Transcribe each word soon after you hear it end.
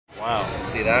Wow.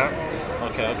 See that?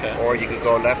 Okay, okay. Or you could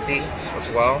go lefty as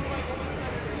well.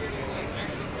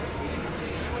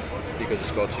 You could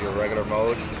just go to your regular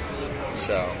mode.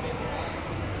 So.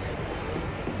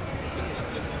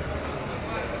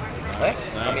 Nice,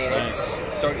 I mean, nice.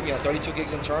 it's 32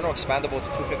 gigs internal, expandable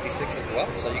to 256 as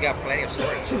well. So you got plenty of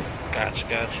storage. Gotcha.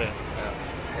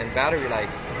 Yeah. And battery life,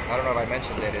 I don't know if I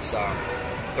mentioned it, it's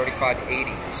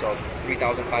 3580, so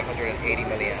 3,580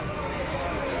 milliamp.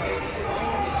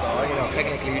 So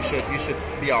technically you should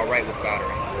be all right with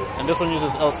battery. And this one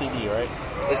uses LCD, right?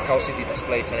 This LCD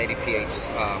display 1080p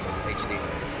HD.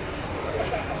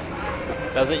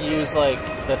 Does it use like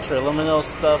the triluminous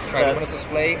stuff? Triluminous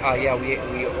display? Yeah, we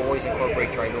always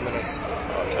incorporate triluminous.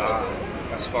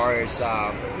 As far as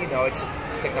it's a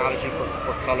technology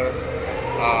for color.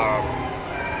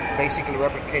 Basically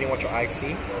replicating what your eyes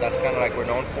see. That's kind of like we're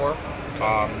known for.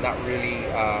 Not really